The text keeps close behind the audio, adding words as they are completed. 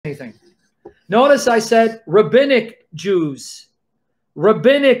anything. Notice I said Rabbinic Jews,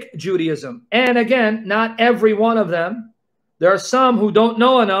 Rabbinic Judaism. And again, not every one of them. There are some who don't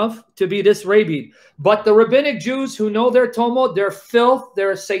know enough to be this rabid. But the Rabbinic Jews who know their Talmud, their filth,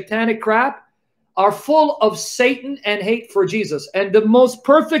 their satanic crap, are full of Satan and hate for Jesus. And the most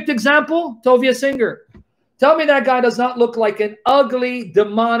perfect example, Tovia Singer. Tell me that guy does not look like an ugly,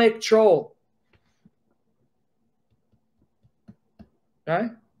 demonic troll.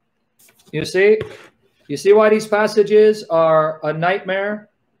 Right? You see why these passages are a nightmare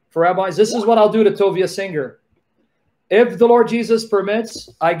for rabbis? This is what I'll do to Tovia Singer. If the Lord Jesus permits,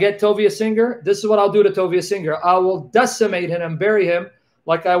 I get Tovia Singer. This is what I'll do to Tovia Singer. I will decimate him and bury him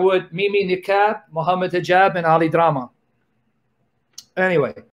like I would Mimi Niqab, Muhammad Hijab, and Ali Drama.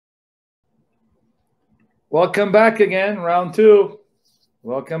 Anyway. Welcome back again, round 2.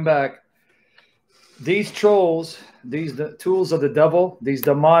 Welcome back. These trolls, the tools of the devil, these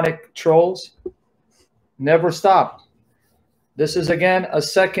demonic trolls, never stop. This is, again, a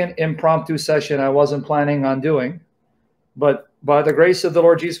second impromptu session I wasn't planning on doing. But by the grace of the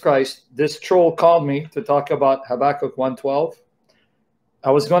Lord Jesus Christ, this troll called me to talk about Habakkuk 1:12.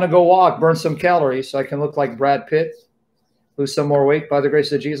 I was going to go walk, burn some calories so I can look like Brad Pitt, lose some more weight by the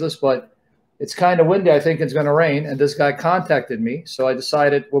grace of Jesus. But it's kind of windy. I think it's going to rain. And this guy contacted me. So I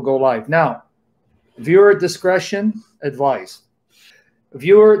decided we'll go live. Now, viewer discretion advised.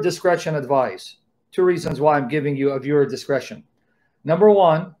 Viewer discretion advised. 2 reasons why I'm giving you a viewer discretion. Number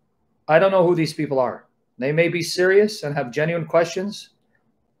 1, I don't know who these people are. They may be serious and have genuine questions,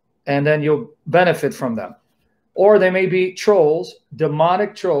 and then you'll benefit from them. Or they may be trolls,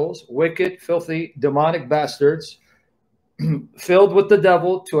 demonic trolls, wicked, filthy, demonic bastards, filled with the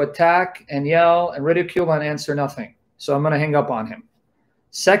devil to attack and yell and ridicule and answer nothing. So I'm going to hang up on him.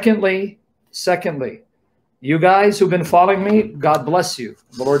 Secondly, you guys who've been following me, God bless you.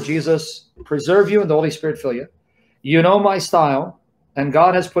 The Lord Jesus preserve you and the Holy Spirit fill you. You know my style, and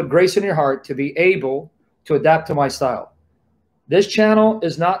God has put grace in your heart to be able to adapt to my style. This channel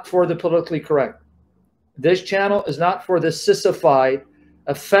is not for the politically correct. This channel is not for the sissified,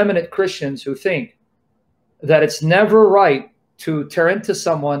 effeminate Christians who think that it's never right to tear into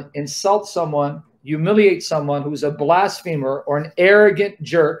someone, insult someone, humiliate someone who's a blasphemer or an arrogant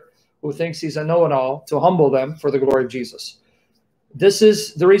jerk who thinks he's a know-it-all, to humble them for the glory of Jesus. This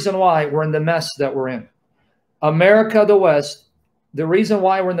is the reason why we're in the mess that we're in. America, the West, the reason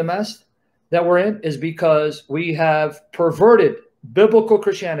why we're in the mess that we're in is because we have perverted biblical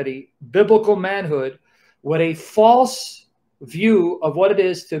Christianity, biblical manhood, with a false view of what it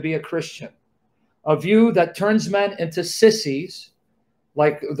is to be a Christian. A view that turns men into sissies,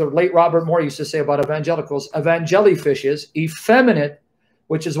 like the late Robert Moore used to say about evangelicals, evangelifishes, effeminate,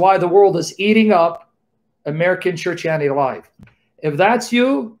 which is why the world is eating up American churchianity alive. If that's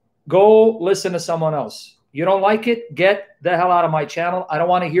you, go listen to someone else. You don't like it, get the hell out of my channel. I don't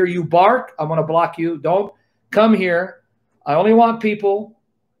want to hear you bark. I'm going to block you. Don't come here. I only want people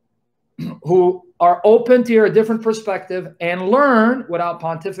who are open to hear a different perspective and learn without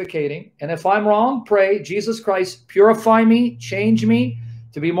pontificating. And if I'm wrong, pray, Jesus Christ, purify me, change me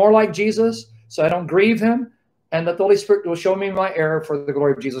to be more like Jesus so I don't grieve him, and that the Holy Spirit will show me my error for the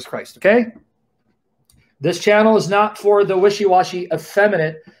glory of Jesus Christ, okay? This channel is not for the wishy-washy,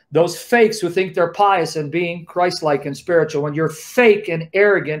 effeminate, those fakes who think they're pious and being Christ-like and spiritual, when you're fake and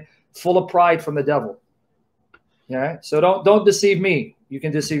arrogant, full of pride from the devil. Yeah, so don't deceive me. You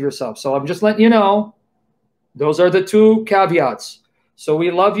can deceive yourself. So I'm just letting you know, those are the 2 caveats. So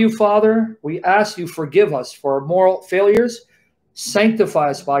we love you, Father. We ask you forgive us for our moral failures. Sanctify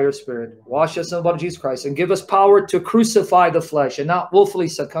us by your Spirit. Wash us in the blood of Jesus Christ and give us power to crucify the flesh and not willfully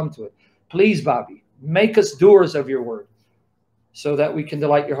succumb to it. Please, Bobby, make us doers of your word so that we can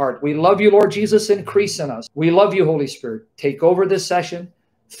delight your heart. We love you, Lord Jesus. Increase in us. We love you, Holy Spirit. Take over this session.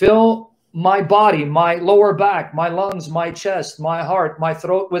 Fill my body, my lower back, my lungs, my chest, my heart, my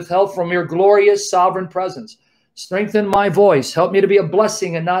throat with help from your glorious sovereign presence. Strengthen my voice. Help me to be a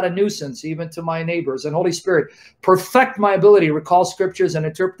blessing and not a nuisance, even to my neighbors. And Holy Spirit, perfect my ability to recall scriptures and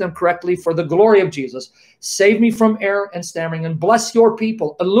interpret them correctly for the glory of Jesus. Save me from error and stammering, and bless your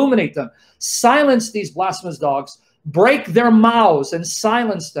people. Illuminate them. Silence these blasphemous dogs. Break their mouths and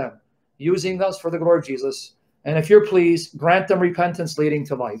silence them, using us for the glory of Jesus. And if you're pleased, grant them repentance leading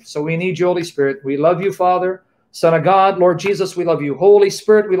to life. So we need you, Holy Spirit. We love you, Father, Son of God, Lord Jesus, we love you. Holy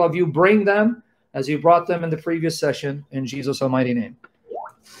Spirit, we love you. Bring them as you brought them in the previous session, in Jesus' almighty name.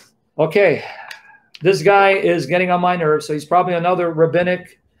 Okay, this guy is getting on my nerves, so he's probably another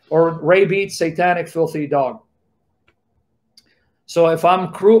rabbinic or rabid, satanic, filthy dog. So if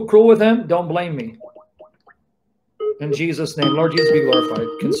I'm cruel with him, don't blame me. In Jesus' name, Lord Jesus, be glorified.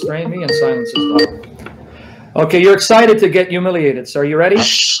 Constrain me and silence his daughter. Okay, you're excited to get humiliated. So are you ready?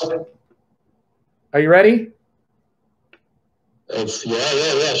 Are you ready? Yeah,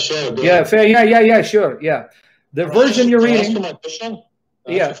 sure. Yeah, fair. Yeah, sure. Yeah. The version you're reading. Can I ask you my question?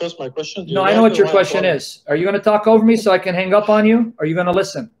 Yeah. First, my question. No, I know what your question is. Are you going to talk over me so I can hang up on you? Or are you going to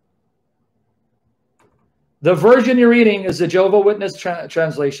listen? The version you're reading is the Jehovah's Witness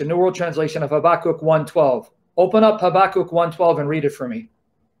translation, New World Translation of Habakkuk 1:12. Open up Habakkuk 1:12 and read it for me,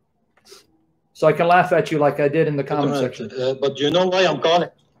 so I can laugh at you like I did in the comment section. But do you know why I'm calling?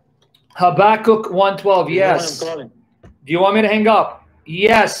 Habakkuk 1:12. Yes. Do you know why I'm calling? Do you want me to hang up?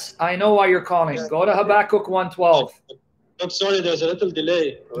 Yes, I know why you're calling. Go to Habakkuk 1:12. I'm sorry, there's a little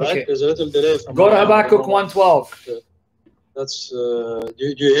delay, right? Okay. There's a little delay. Go to Habakkuk 1:12. That's. Do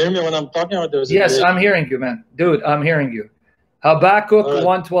you hear me when I'm talking? Or there's a yes, delay? I'm hearing you, man. Dude, I'm hearing you. Habakkuk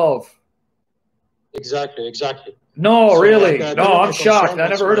 1:12. Exactly. No, So, really? like, No, I'm shocked. I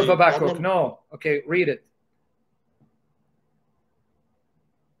that's never heard of my Habakkuk. problem. No. Okay, read it.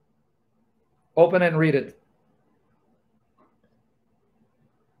 Open it and read it.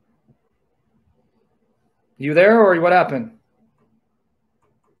 You there, or what happened?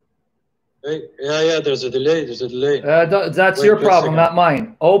 Hey, yeah, there's a delay. That's Wait, your just a problem, second. not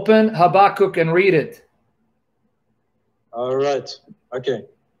mine. Open Habakkuk and read it. All right. Okay.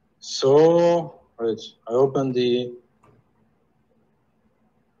 So, wait. I opened the.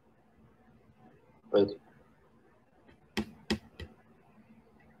 Wait.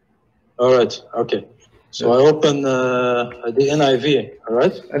 All right. Okay. So I open the NIV. All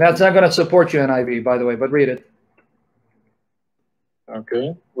right. And that's not going to support you, NIV, by the way, but read it.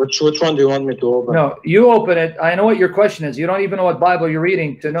 Okay. Which one do you want me to open? No, you open it. I know what your question is. You don't even know what Bible you're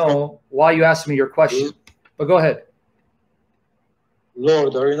reading to know why you asked me your question. But go ahead.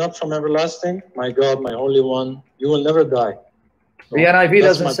 Lord, are you not from everlasting? My God, my Holy One, you will never die. So the NIV that's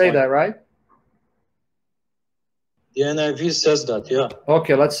doesn't my say point. that, right? The NIV says that, yeah.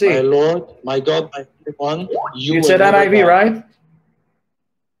 Okay, let's see. My Lord, my God, my Holy One, you will said never NIV, die. right?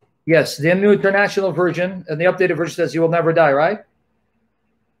 Yes, the New International Version and the updated version says you will never die, right?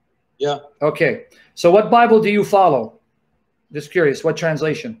 Yeah. Okay. So what Bible do you follow? Just curious, what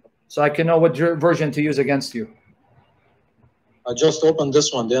translation? So I can know what version to use against you. I just opened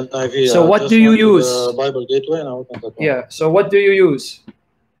this one, the NIV. So what do you use? The Bible Gateway, and I opened that one. Yeah. So what do you use?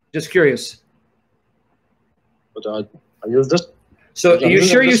 Just curious. But I use this. So I'm you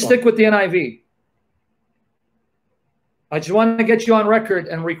sure you this stick one. with the NIV? I just want to get you on record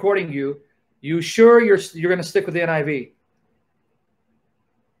and recording you. You sure you're going to stick with the NIV?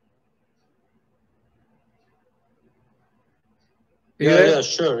 Yeah,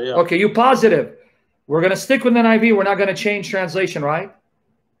 sure, yeah. Okay, you positive. We're going to stick with the NIV. We're not going to change translation, right?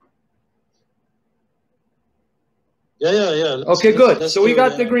 Yeah. Okay, good. So we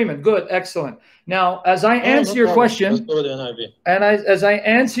got the agreement. Good, excellent. Now, as I answer your question, let's go with the NIV. And as I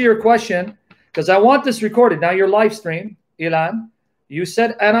answer your question, because I want this recorded. Now, your live stream, Ilan, you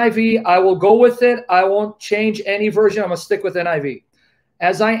said NIV. I will go with it. I won't change any version. I'm going to stick with NIV.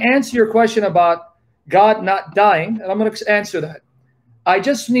 As I answer your question about God not dying, and I'm going to answer that, I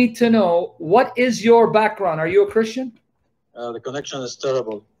just need to know, what is your background? Are you a Christian? The connection is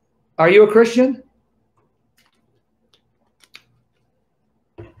terrible. Are you a Christian?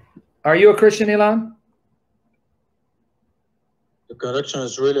 Are you a Christian, Ilan? The connection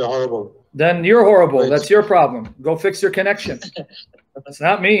is really horrible. Then you're horrible. Wait. That's your problem. Go fix your connection. That's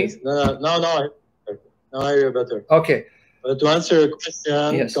not me. No, I hear better. Okay. But to answer your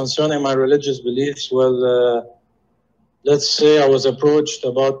question Yes. concerning my religious beliefs, well, let's say I was approached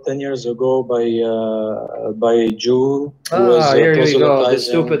about 10 years ago by a Jew who was here you go. The proselytizing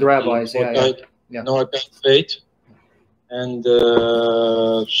stupid rabbis. the Yeah. Noachic faith. And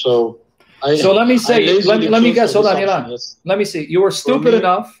so So let me say, let me guess. Hold on, Ilan. Yes. Let me see. You were stupid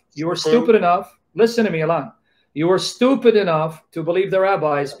enough. You were stupid enough. Listen to me, Ilan. You were stupid enough to believe the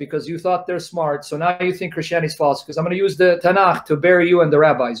rabbis because you thought they're smart. So now you think Christianity is false, because I'm going to use the Tanakh to bury you and the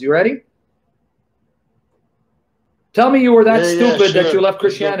rabbis. You ready? Tell me you were that stupid that you left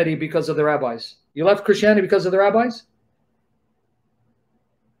Christianity because of the rabbis. You left Christianity because of the rabbis?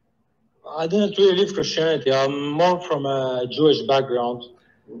 I didn't really leave Christianity. I'm more from a Jewish background.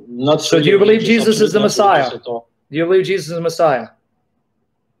 Not So do you believe Jesus is the Messiah? Do you believe Jesus is the Messiah?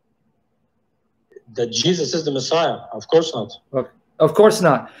 That Jesus is the Messiah? Of course not. Okay. Of course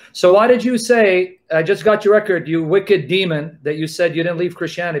not. So why did you say, I just got your record, you wicked demon, that you said you didn't leave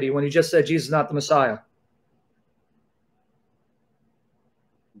Christianity when you just said Jesus is not the Messiah?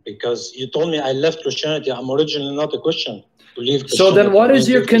 Because you told me I left Christianity. I'm originally not a Christian. To leave So then what is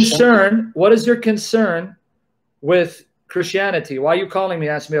your concern? concern? What is your concern with Christianity? Why are you calling me,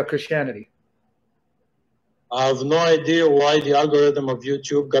 asking me about Christianity? I have no idea why the algorithm of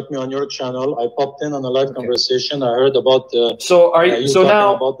YouTube got me on your channel. I popped in on a live conversation. I heard about the. So are you? So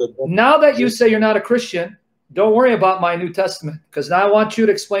now, about now that you say you're not a Christian, don't worry about my New Testament, because now I want you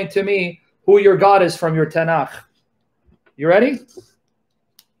to explain to me who your God is from your Tanakh. You ready?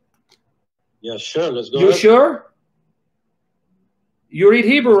 Yeah, sure. Let's go. You ahead. Sure? You read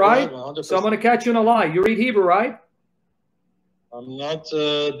Hebrew, right? So I'm going to catch you in a lie. You read Hebrew, right? I'm not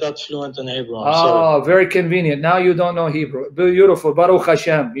that fluent in Hebrew. I'm sorry. Very convenient. Now you don't know Hebrew. Beautiful. Baruch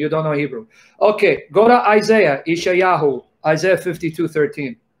Hashem. You don't know Hebrew. Okay, go to Isaiah, Ishayahu, Isaiah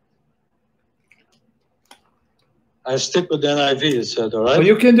 52:13. I stick with the NIV, you said, all right? Well,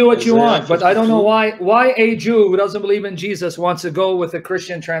 you can do what Isaiah you want, but 52. I don't know why a Jew who doesn't believe in Jesus wants to go with a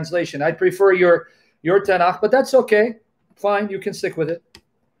Christian translation. I'd prefer your Tanakh, but that's okay. Fine, you can stick with it.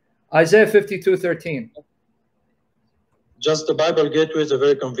 Isaiah 52:13. Just the Bible Gateway is a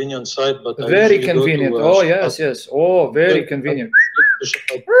very convenient site, but very convenient. Yes. Oh, very convenient.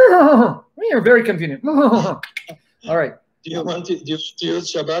 You're very convenient. All right. Do you want to use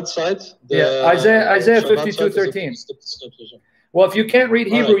Shabbat site? Isaiah 52:13. Well, if you can't read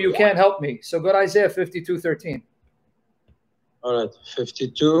Hebrew, you can't help me. So go to Isaiah 52:13. All right,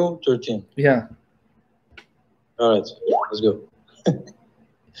 52:13. Yeah. All right, let's go.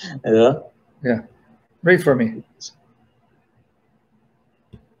 Yeah. Read for me.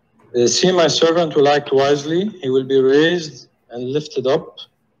 See, my servant will act wisely. He will be raised and lifted up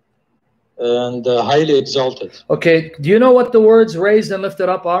and highly exalted. Okay, do you know what the words raised and lifted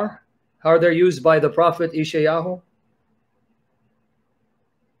up are? How they're used by the prophet Ishayahu?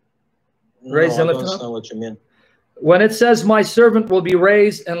 Raised and lifted up? I don't understand what you mean. When it says, my servant will be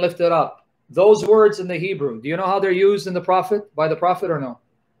raised and lifted up, those words in the Hebrew, do you know how they're used in the prophet, by the prophet, or no?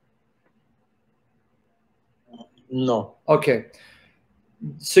 No. Okay.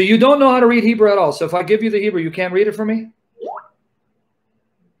 So you don't know how to read Hebrew at all. So if I give you the Hebrew, you can't read it for me?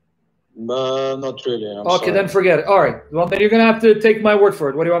 Not really. I'm okay, sorry. Then forget it. All right. Well, then you're going to have to take my word for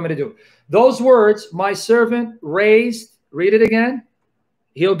it. What do you want me to do? Those words, my servant raised, read it again.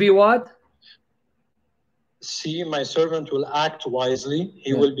 He'll be what? See, my servant will act wisely.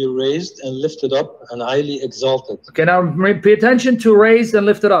 He will be raised and lifted up and highly exalted. Okay, now pay attention to raised and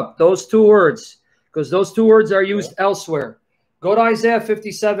lifted up. Those two words, because those two words are used elsewhere. Go to Isaiah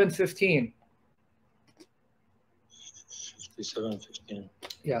 57:15. 57:15.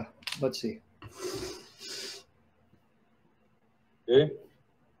 Yeah, let's see.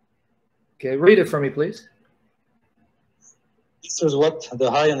 Okay, read it for me, please. This is what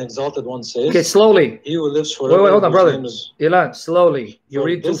the high and exalted one says. Okay, slowly. He who lives forever. Wait, hold on, brother. Ilan, slowly. You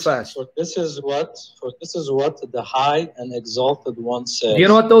read too fast. This is what the high and exalted one says. Do you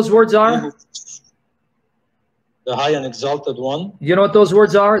know what those words are? The high and exalted one. You know what those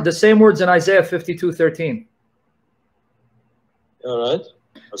words are? The same words in Isaiah 52:13. All right. Okay.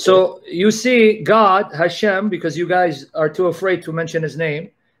 So you see God, Hashem, because you guys are too afraid to mention his name.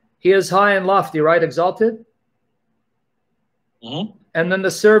 He is high and lofty, right? Exalted. Mm-hmm. And then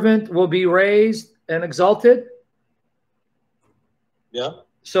the servant will be raised and exalted. Yeah.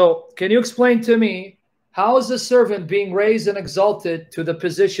 So can you explain to me, how is the servant being raised and exalted to the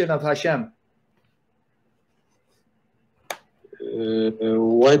position of Hashem?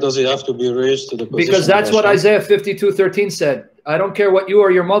 Why does he have to be raised to the position? Because that's what Isaiah 52:13 said. I don't care what you or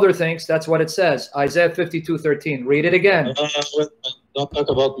your mother thinks. That's what it says. Isaiah 52:13. Read it again. Don't talk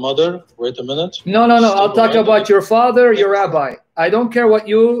about mother. Wait a minute. No. I'll talk about your father, your rabbi. I don't care what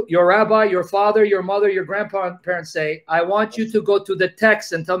you, your rabbi, your father, your mother, your grandparents say. I want you to go to the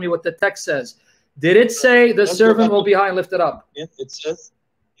text and tell me what the text says. Did it say the servant will be high and lifted up? It says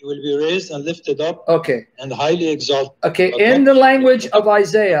he will be raised and lifted up. Okay. And highly exalted. Okay. In the language of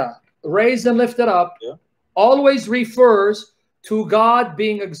Isaiah, raised and lifted up always refers to God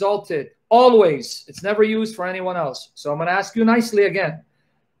being exalted. Always. It's never used for anyone else. So I'm going to ask you nicely again.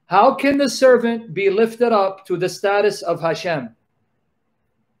 How can the servant be lifted up to the status of Hashem?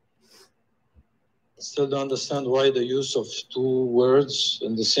 I still don't understand why the use of two words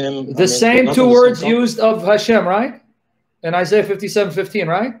in the same... The same two words used of Hashem, right? In Isaiah 57:15,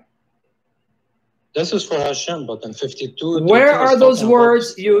 right? This is for Hashem, but in 52... Where are those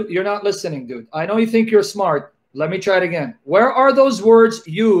words? You're not listening, dude. I know you think you're smart. Let me try it again. Where are those words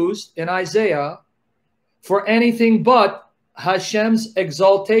used in Isaiah for anything but Hashem's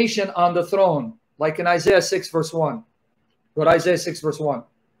exaltation on the throne? Like in Isaiah 6:1. Go to Isaiah 6:1.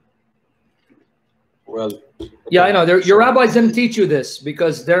 Well, yeah, I know. Your rabbis didn't teach you this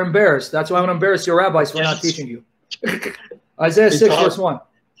because they're embarrassed. That's why I'm going to embarrass your rabbis for not teaching you. Isaiah 6:1.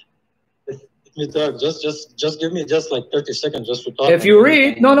 me talk. Just give me just like 30 seconds just to talk. If you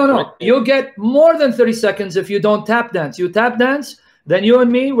read, no. You'll get more than 30 seconds if you don't tap dance. You tap dance, then you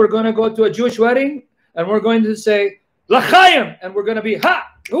and me, we're going to go to a Jewish wedding, and we're going to say, L'chaim, and we're going to be, ha,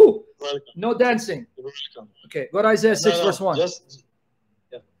 ooh, welcome. No dancing. Okay, go to Isaiah 6, verse 1.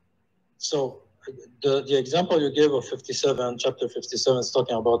 Yeah. So the example you gave of 57, chapter 57, is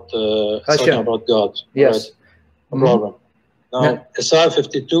talking about God. Yes. Right? No problem. Now, Isaiah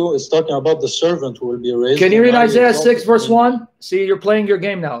 52 is talking about the servant who will be raised. Can you read Isaiah 6, verse 1? See, you're playing your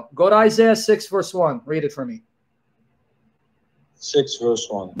game now. Go to Isaiah 6, verse 1. Read it for me. 6, verse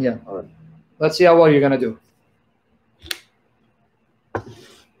 1. Yeah. All right. Let's see how well you're going to do.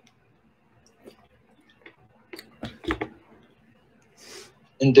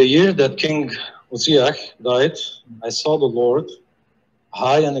 In the year that King Uzziah died, I saw the Lord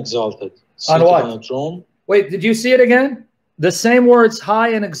high and exalted, seated on a throne. Wait, did you see it again? The same words, high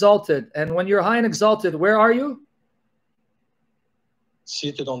and exalted. And when you're high and exalted, where are you?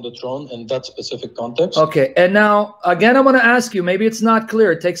 Seated on the throne in that specific context. Okay, and now, again, I'm going to ask you, maybe it's not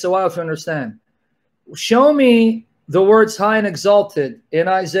clear. It takes a while to understand. Show me the words high and exalted in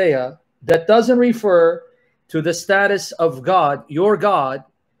Isaiah that doesn't refer to the status of God, your God.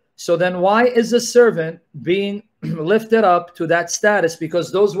 So then why is the servant being lifted up to that status?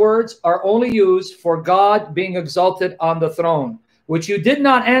 Because those words are only used for God being exalted on the throne, which you did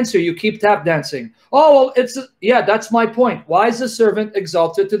not answer. You keep tap dancing. Oh, well, yeah, that's my point. Why is the servant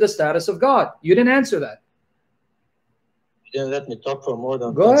exalted to the status of God? You didn't answer that. You didn't let me talk for more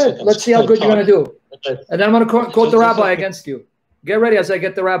than 10 seconds. Go ahead. Let's see how good you're going to do. Okay. And then I'm going to quote the rabbi against you. Get ready as I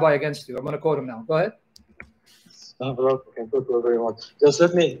get the rabbi against you. I'm going to quote him now. Go ahead. Just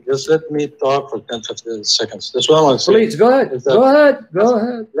let me talk for 10, 15 seconds. That's what I want to say. Please, go ahead. Go ahead.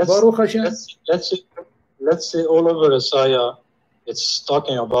 Baruch Hashem. Let's say all over Isaiah, it's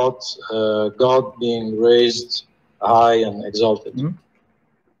talking about God being raised high and exalted. Mm-hmm.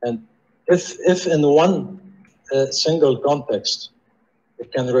 And if in one single context,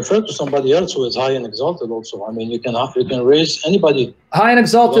 it can refer to somebody else who is high and exalted also. I mean, you can raise anybody. High and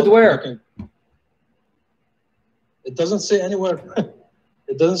exalted where? It doesn't say anywhere.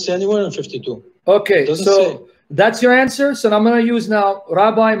 It doesn't say anywhere in 52. Okay, so that's your answer. So I'm going to use now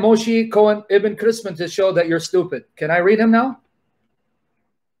Rabbi Moshe Cohen Ibn Chrisman to show that you're stupid. Can I read him now?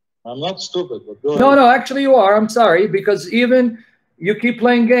 I'm not stupid, but go ahead. No, you are. I'm sorry, because even you keep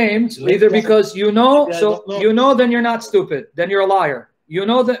playing games, either because you know, you know, then you're not stupid. Then you're a liar. You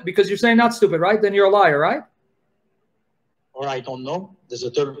know that because you're saying not stupid, right? Then you're a liar, right? Or I don't know. There's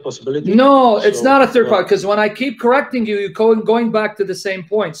a third possibility. No, it's not a third part, because when I keep correcting you, you're going back to the same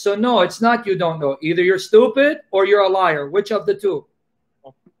point. So no, it's not you don't know. Either you're stupid or you're a liar. Which of the two?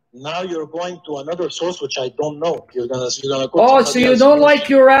 Now you're going to another source which I don't know. You're gonna oh, so you don't like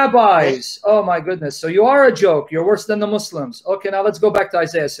your rabbis. Oh my goodness. So you are a joke. You're worse than the Muslims. Okay, now let's go back to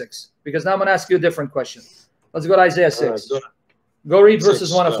Isaiah 6, because now I'm gonna ask you a different question. Let's go to Isaiah 6. Right, go read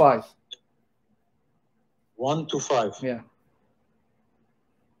verses 1 to 5. 1 to 5. Yeah.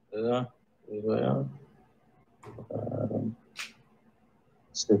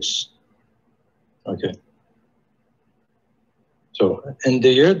 6. Okay. So, in the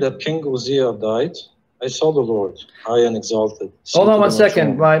year that King Uzziah died, I saw the Lord, high and exalted. Hold on 1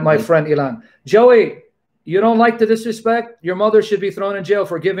 second, my friend Ilan. Joey, you don't like the disrespect? Your mother should be thrown in jail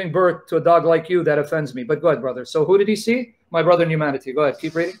for giving birth to a dog like you. That offends me. But go ahead, brother. So who did he see? My brother in humanity. Go ahead,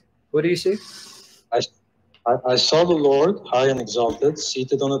 keep reading. Who did he see? I saw the Lord, high and exalted,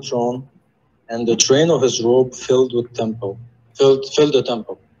 seated on a throne, and the train of his robe filled the temple.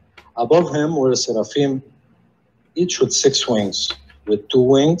 Above him were seraphim, each with 6 wings. With 2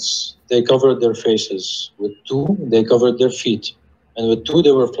 wings, they covered their faces. With 2, they covered their feet. And with 2,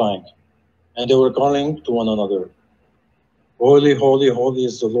 they were flying. And they were calling to one another, Holy, holy, holy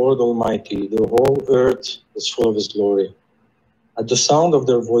is the Lord Almighty. The whole earth is full of his glory. At the sound of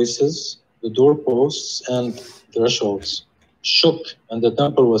their voices, the doorposts and thresholds shook, and the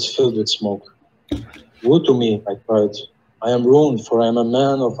temple was filled with smoke. Woe to me, I cried. I am ruined, for I am a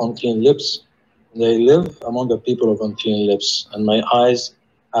man of unclean lips, and I live among the people of unclean lips, and my eyes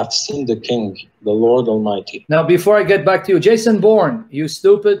have seen the King, the Lord Almighty. Now, before I get back to you, Jason Bourne, you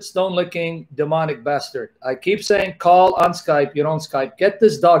stupid, stone-licking, demonic bastard. I keep saying call on Skype. You don't Skype. Get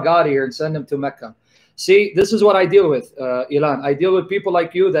this dog out of here and send him to Mecca. See, this is what I deal with, Ilan. I deal with people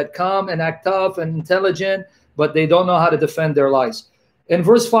like you that come and act tough and intelligent, but they don't know how to defend their lies. In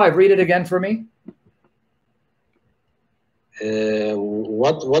verse 5, read it again for me.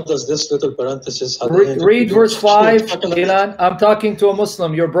 What does this little parenthesis have? Read verse 5, Ilan. I'm talking to a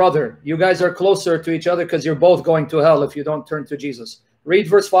Muslim, your brother. You guys are closer to each other because you're both going to hell if you don't turn to Jesus. Read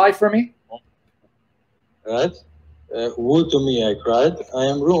verse 5 for me. Right? Woe to me, I cried, I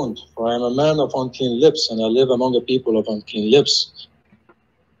am ruined, for I am a man of unclean lips, and I live among a people of unclean lips.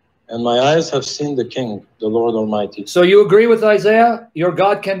 And my eyes have seen the King, the Lord Almighty. So you agree with Isaiah? Your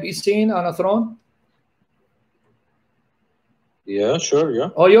God can be seen on a throne? Yeah, sure, yeah.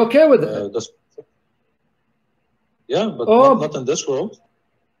 Oh, you okay with it? Yeah, but not in this world.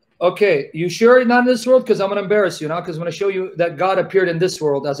 Okay, you sure not in this world? Because I'm going to embarrass you now, because I'm going to show you that God appeared in this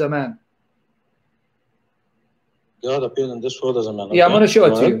world as a man. God appeared in this world as a man. Okay. Yeah, I'm going to show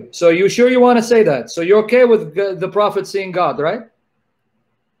it to you. So you sure you want to say that? So you're okay with the prophet seeing God, right?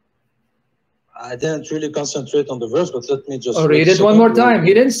 I didn't really concentrate on the verse, but let me just read it one more time.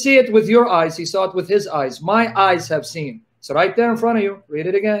 He didn't see it with your eyes. He saw it with his eyes. My eyes have seen. It's right there in front of you. Read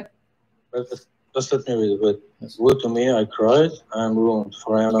it again. Just let me read it. Yes. Woe to me, I cried, I am ruined,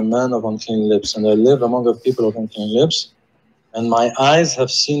 for I am a man of unclean lips, and I live among a people of unclean lips, and my eyes have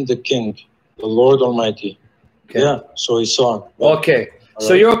seen the King, the Lord Almighty. Okay. Yeah, so he saw him. Yeah. Okay. All so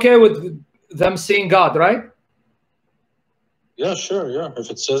right. You're okay with them seeing God, right? Yeah, sure, yeah. If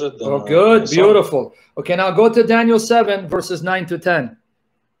it says it, then... Oh, good, beautiful. Okay, now go to Daniel 7, verses 9 to 10.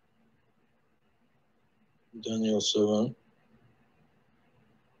 Daniel 7.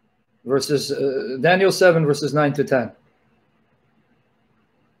 Daniel 7, verses 9 to 10.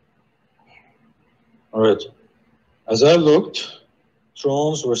 All right. As I looked,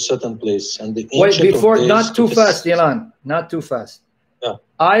 thrones were set in place, and the Wait, before, not too fast, Ilan. Not too fast. Yeah.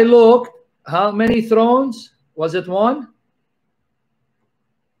 I looked, how many thrones? Was it one?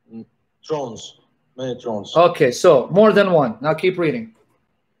 Thrones, many thrones. Okay, so more than one. Now keep reading.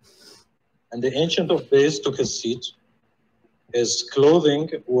 And the Ancient of Days took his seat. His clothing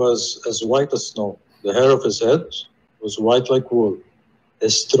was as white as snow. The hair of his head was white like wool.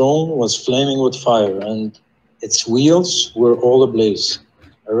 His throne was flaming with fire, and its wheels were all ablaze.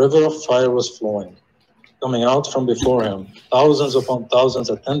 A river of fire was flowing, coming out from before him. Thousands upon thousands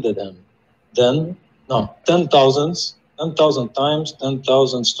attended him. Then, 10,000 times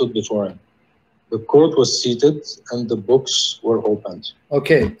 10,000 stood before him. The court was seated, and the books were opened.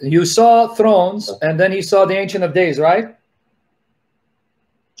 Okay, you saw thrones, and then he saw the Ancient of Days, right?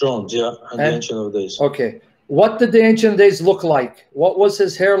 Thrones, yeah, and the Ancient of Days. Okay. What did the Ancient of Days look like? What was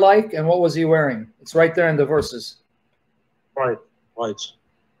his hair like, and what was he wearing? It's right there in the verses. White.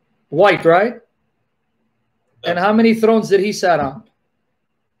 White, right? Yeah. And how many thrones did he sat on?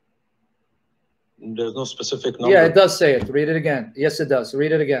 There's no specific number. Yeah, it does say it. Read it again. Yes, it does.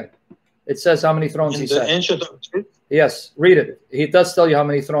 Read it again. It says how many thrones he sat on. Ancient of Days? Yes, read it. He does tell you how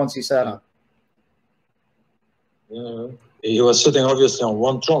many thrones he sat on. Yeah. He was sitting obviously on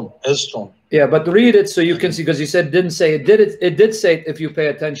one throne, his throne. Yeah, but read it so you can see, because you said didn't say it. It did say it if you pay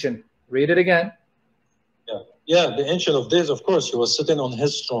attention. Read it again. Yeah, the Ancient of Days, of course, he was sitting on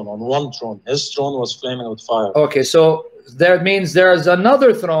his throne, on one throne. His throne was flaming with fire. Okay, so that means there's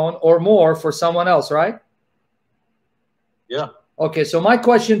another throne or more for someone else, right? Yeah. Okay, so my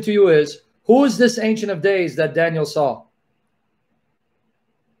question to you is, who is this Ancient of Days that Daniel saw?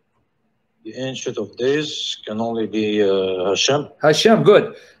 The Ancient of Days can only be Hashem. Hashem,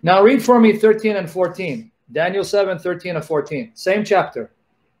 good. Now read for me 13 and 14. Daniel 7, 13 and 14. Same chapter.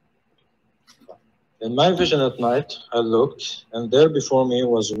 In my vision at night, I looked, and there before me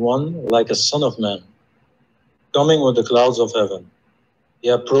was one like a son of man, coming with the clouds of heaven. He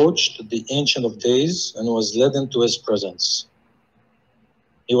approached the Ancient of Days and was led into his presence.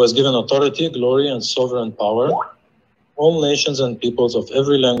 He was given authority, glory, and sovereign power. All nations and peoples of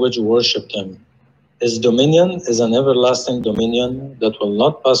every language worshipped him. His dominion is an everlasting dominion that will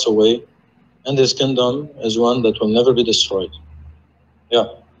not pass away, and his kingdom is one that will never be destroyed. Yeah.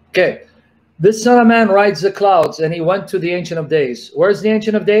 Okay. This Son of Man rides the clouds, and he went to the Ancient of Days. Where's the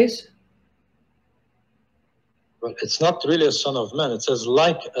Ancient of Days? Well, it's not really a son of man. It says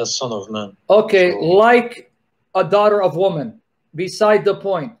like a son of man. Okay, so, like a daughter of woman. Beside the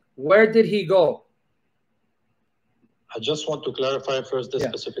point. Where did he go? I just want to clarify first this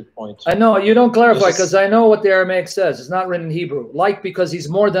specific point. I know, you don't clarify because I know what the Aramaic says. It's not written in Hebrew. Like because he's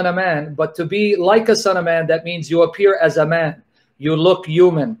more than a man, but to be like a son of man, that means you appear as a man. You look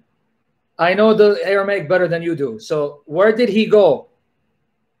human. I know the Aramaic better than you do. So where did he go?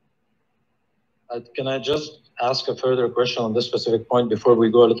 Can I just ask a further question on this specific point before we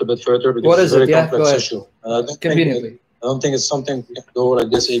go a little bit further? Because what is it's a very it? complex issue. Conveniently. I don't think it's something we can go like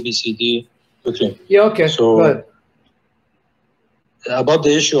this ABCD quickly. Yeah, okay. So, go ahead. About the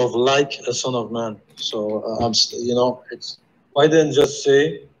issue of like a son of man. So, you know, why didn't just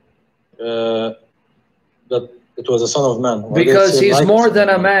say that it was a son of man? Why because he's like more than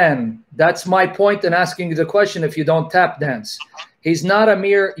a man. That's my point in asking you the question if you don't tap dance. He's not a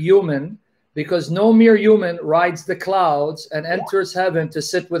mere human, because no mere human rides the clouds and enters heaven to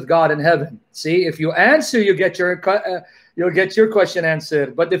sit with God in heaven. See, if you answer, you'll get your question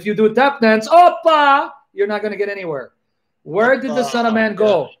answered. But if you do tap dance, oppa, you're not going to get anywhere. Where did the Son of Man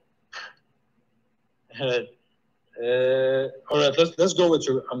go? All right, let's go with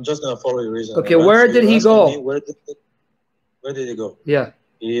you. I'm just going to follow your reason. Okay, where did he go? Where did he go? Yeah.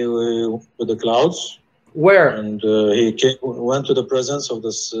 He with the clouds. Where? And he went to the presence of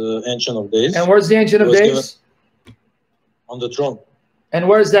this Ancient of Days. And where's the Ancient of Days? On the throne. And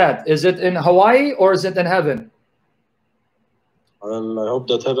where's that? Is it in Hawaii or is it in heaven? Well, I hope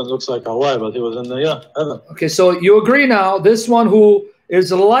that heaven looks like Hawaii, but he was in heaven. Okay, so you agree now, this one who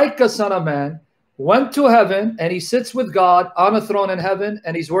is like a Son of Man went to heaven and he sits with God on a throne in heaven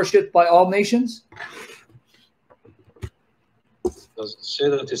and he's worshipped by all nations? Does it say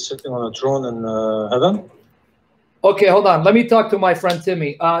that he's sitting on a throne in heaven? Okay, hold on. Let me talk to my friend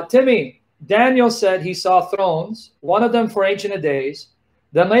Timmy. Timmy, Daniel said he saw thrones, one of them for Ancient of Days.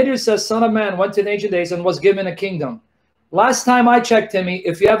 Then later it says Son of Man went to the Ancient of Days and was given a kingdom. Last time I checked, Timmy,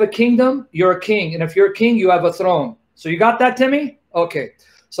 if you have a kingdom, you're a king. And if you're a king, you have a throne. So you got that, Timmy? Okay.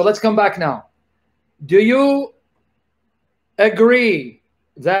 So let's come back now. Do you agree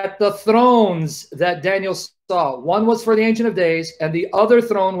that the thrones that Daniel saw, one was for the Ancient of Days and the other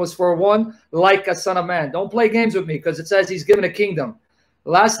throne was for one like a Son of Man? Don't play games with me because it says he's given a kingdom.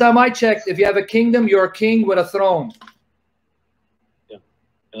 Last time I checked, if you have a kingdom, you're a king with a throne. Yeah.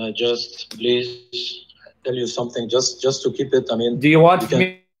 Can I just please tell you something just to keep it? I mean, do you want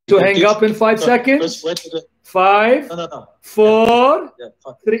me to hang up in 5 seconds? 5, no. 4, yeah,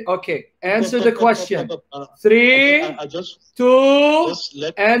 3. Okay, answer the question. 3, 2.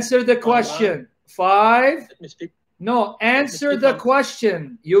 Answer the question. 5. Let me speak. No, answer the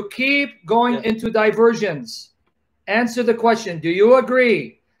question. You keep going into diversions. Answer the question. Do you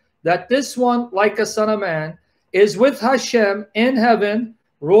agree that this one, like a Son of Man, is with Hashem in heaven,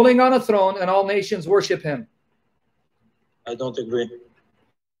 ruling on a throne, and all nations worship him? I don't agree.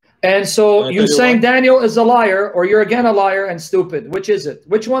 And so you're saying Daniel is a liar, or you're again a liar and stupid. Which is it?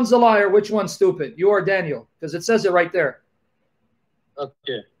 Which one's a liar? Which one's stupid? You or Daniel? Because it says it right there.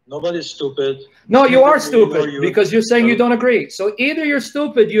 Okay. Nobody's stupid. No, you are stupid because you're saying you don't agree. So either you're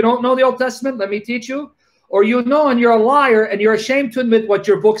stupid, you don't know the Old Testament, let me teach you, or you know and you're a liar and you're ashamed to admit what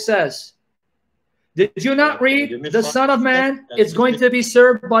your book says. Did you not read the Son of Man is going to be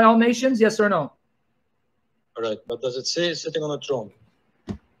served by all nations? Yes or no? All right. But does it say he's sitting on a throne?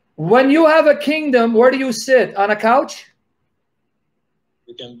 When you have a kingdom, where do you sit? On a couch?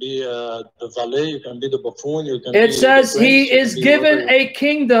 You can be the valet, you can be the buffoon. You can. It says he is given a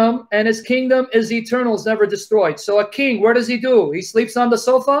kingdom, and his kingdom is eternal, is never destroyed. So a king, where does he do? He sleeps on the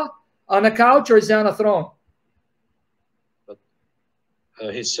sofa, on a couch, or is he on a throne? But,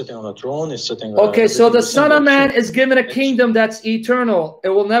 he's sitting on a throne. He's sitting. Okay, so the Son of Man is given a kingdom that's eternal. It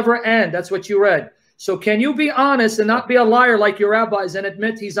will never end. That's what you read. So can you be honest and not be a liar like your rabbis and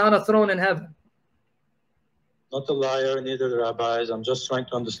admit he's on a throne in heaven? Not a liar, neither the rabbis. I'm just trying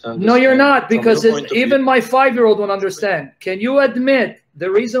to understand. No, you're not, because even my 5-year-old won't understand. Can you admit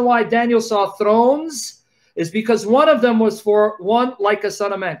the reason why Daniel saw thrones is because one of them was for one like a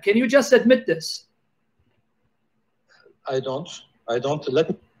Son of Man? Can you just admit this? I don't. Let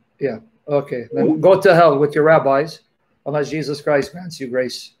me. Yeah. Okay. Then go to hell with your rabbis, unless Jesus Christ grants you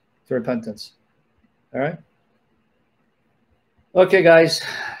grace to repentance. All right. Okay, guys.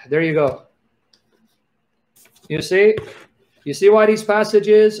 There you go. You see why these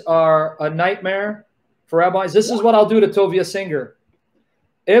passages are a nightmare for rabbis? This is what I'll do to Tovia Singer.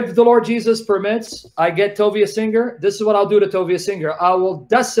 If the Lord Jesus permits, I get Tovia Singer. This is what I'll do to Tovia Singer. I will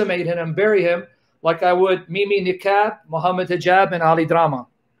decimate him and bury him like I would Mimi Niqab, Muhammad Hijab, and Ali Drama.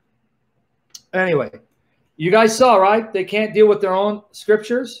 Anyway, you guys saw, right? They can't deal with their own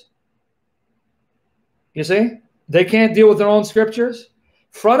scriptures. You see? They can't deal with their own scriptures.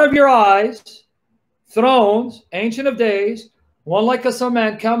 Front of your eyes, thrones, Ancient of Days, one like a Son of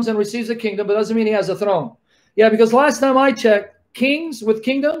Man comes and receives a kingdom, but doesn't mean he has a throne. Yeah, because last time I checked, kings with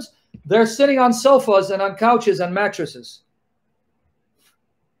kingdoms, they're sitting on sofas and on couches and mattresses.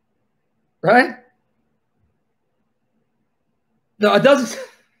 Right? No, it doesn't.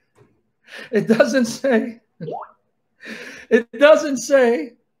 It doesn't say. It doesn't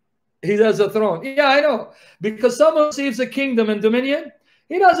say he has a throne. Yeah, I know. Because someone receives a kingdom and dominion,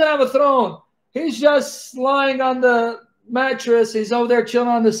 he doesn't have a throne. He's just lying on the mattress. He's over there chilling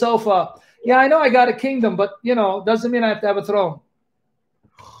on the sofa. Yeah, I know I got a kingdom, but, you know, doesn't mean I have to have a throne.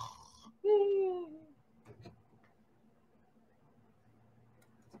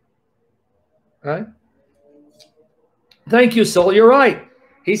 Right? Thank you, Sol. You're right.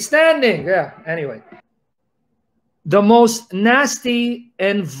 He's standing. Yeah, anyway. The most nasty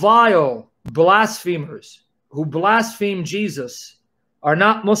and vile blasphemers who blaspheme Jesus are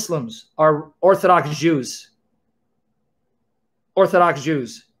not Muslims, are Orthodox Jews. Orthodox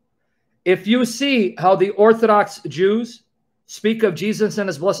Jews. If you see how the Orthodox Jews speak of Jesus and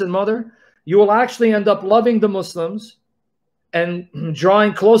his Blessed Mother, you will actually end up loving the Muslims and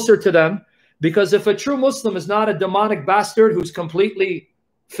drawing closer to them, because if a true Muslim is not a demonic bastard who's completely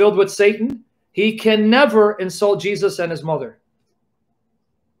filled with Satan, he can never insult Jesus and his mother.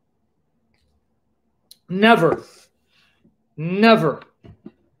 Never. Never.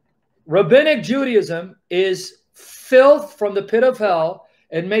 Rabbinic Judaism is filth from the pit of hell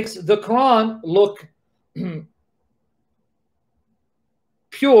and makes the Quran look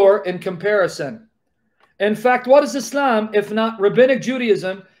pure in comparison. In fact, what is Islam if not Rabbinic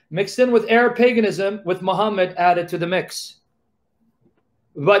Judaism mixed in with Arab paganism with Muhammad added to the mix?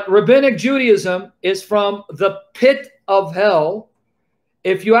 But Rabbinic Judaism is from the pit of hell.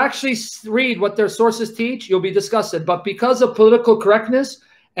 If you actually read what their sources teach, you'll be disgusted. But because of political correctness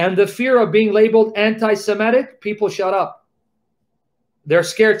and the fear of being labeled anti-Semitic, people shut up. They're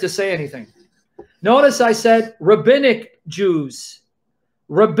scared to say anything. Notice I said Rabbinic Jews.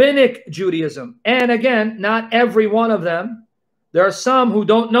 Rabbinic Judaism. And again, not every one of them. There are some who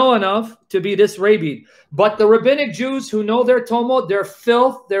don't know enough to be this rabid. But the Rabbinic Jews who know their Talmud, their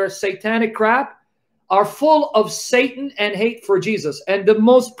filth, their satanic crap, are full of Satan and hate for Jesus. And the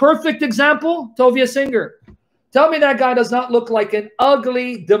most perfect example, Tovia Singer. Tell me that guy does not look like an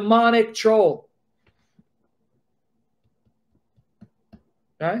ugly, demonic troll.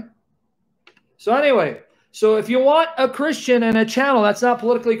 Right? So anyway, so if you want a Christian and a channel that's not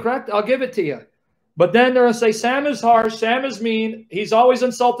politically correct, I'll give it to you. But then they're going to say, Sam is harsh, Sam is mean, he's always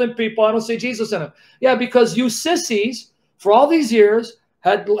insulting people, I don't see Jesus in him. Yeah, because you sissies, for all these years,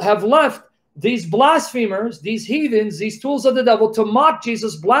 have left these blasphemers, these heathens, these tools of the devil to mock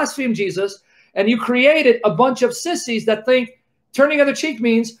Jesus, blaspheme Jesus, and you created a bunch of sissies that think turning the other cheek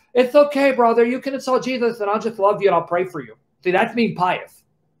means, it's okay, brother, you can insult Jesus and I'll just love you and I'll pray for you. See, that's being pious.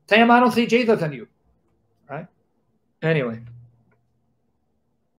 Sam, I don't see Jesus in you. Right? Anyway.